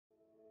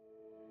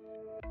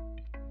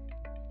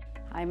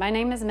Hi, my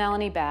name is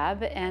Melanie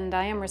Babb, and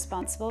I am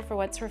responsible for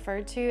what's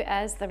referred to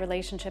as the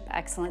Relationship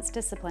Excellence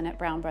Discipline at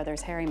Brown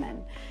Brothers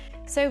Harriman.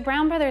 So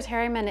Brown Brothers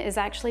Harriman is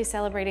actually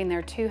celebrating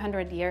their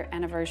 200-year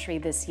anniversary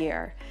this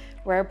year.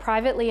 We're a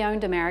privately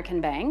owned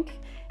American bank.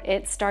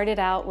 It started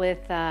out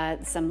with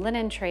some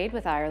linen trade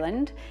with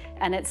Ireland,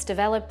 and it's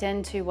developed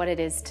into what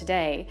it is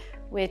today,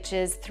 which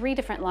is 3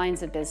 different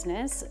lines of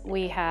business.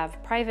 We have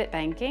private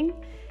banking,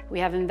 we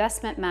have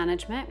investment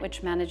management,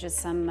 which manages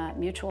some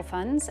mutual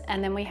funds,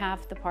 and then we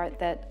have the part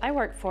that I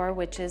work for,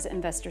 which is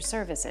investor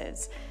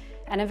services.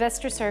 And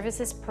investor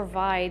services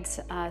provides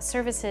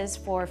services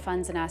for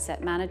funds and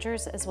asset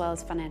managers as well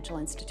as financial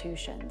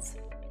institutions.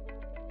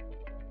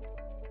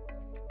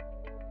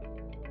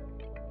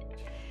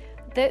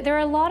 There are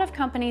a lot of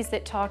companies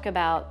that talk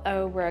about,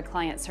 oh, we're a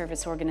client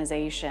service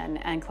organization,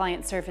 and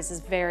client service is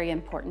very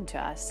important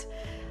to us.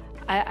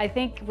 I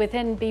think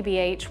within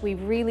BBH, we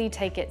really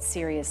take it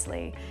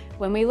seriously.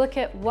 When we look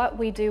at what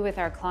we do with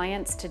our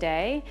clients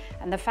today,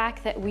 and the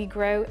fact that we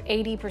grow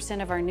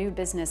 80% of our new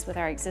business with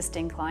our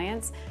existing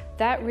clients,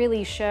 that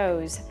really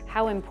shows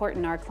how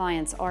important our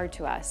clients are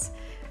to us.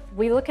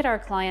 We look at our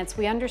clients,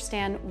 we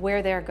understand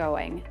where they're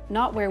going,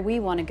 not where we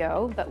want to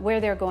go, but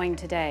where they're going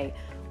today.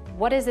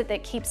 What is it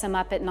that keeps them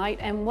up at night,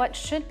 and what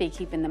should be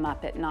keeping them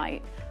up at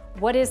night?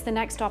 What is the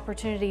next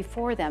opportunity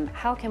for them?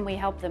 How can we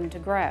help them to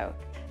grow?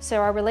 So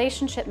our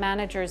relationship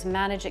managers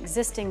manage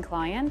existing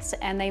clients,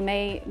 and they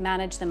may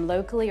manage them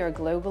locally or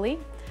globally.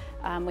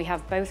 We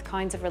have both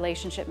kinds of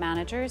relationship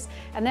managers.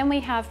 And then we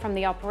have, from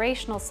the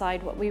operational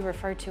side, what we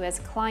refer to as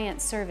client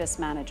service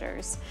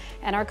managers.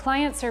 And our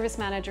client service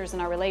managers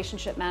and our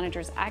relationship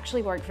managers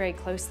actually work very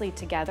closely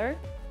together.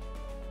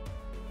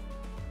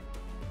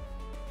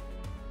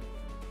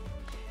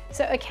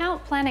 So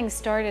account planning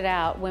started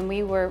out when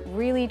we were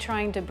really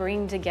trying to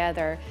bring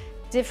together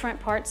different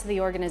parts of the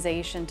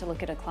organization to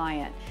look at a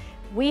client.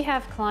 We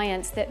have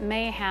clients that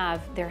may have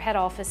their head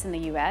office in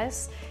the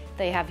US,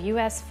 they have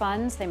US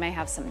funds, they may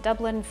have some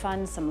Dublin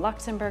funds, some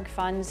Luxembourg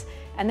funds,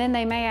 and then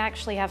they may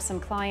actually have some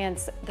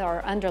clients that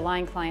are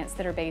underlying clients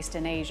that are based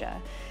in Asia.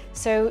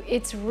 So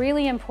it's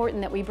really important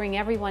that we bring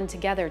everyone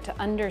together to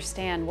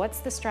understand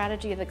what's the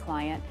strategy of the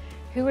client,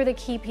 who are the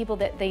key people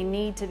that they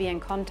need to be in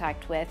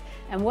contact with,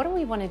 and what do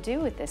we want to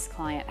do with this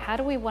client? How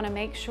do we want to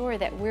make sure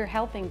that we're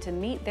helping to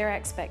meet their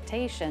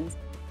expectations?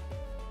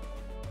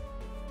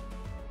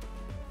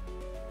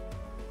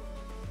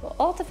 Well,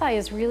 Altify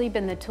has really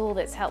been the tool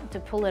that's helped to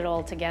pull it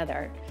all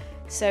together.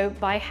 So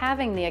by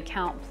having the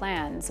account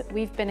plans,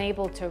 we've been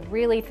able to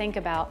really think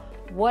about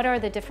what are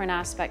the different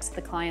aspects of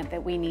the client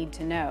that we need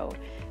to know.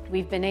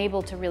 We've been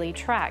able to really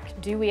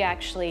track, do we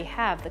actually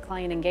have the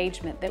client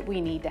engagement that we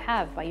need to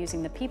have by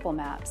using the people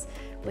maps?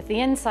 With the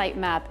insight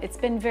map, it's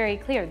been very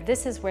clear,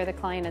 this is where the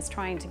client is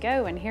trying to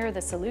go, and here are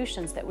the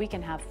solutions that we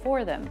can have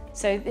for them.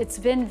 So it's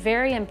been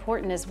very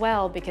important as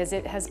well, because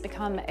it has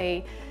become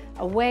a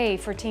way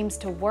for teams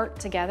to work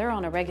together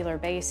on a regular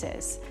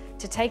basis,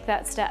 to take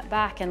that step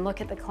back and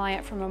look at the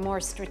client from a more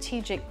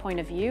strategic point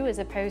of view, as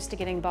opposed to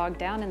getting bogged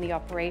down in the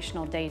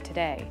operational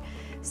day-to-day.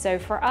 So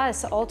for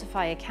us,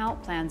 Altify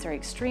account plans are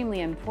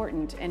extremely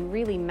important in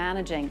really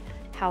managing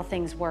how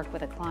things work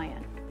with a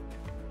client.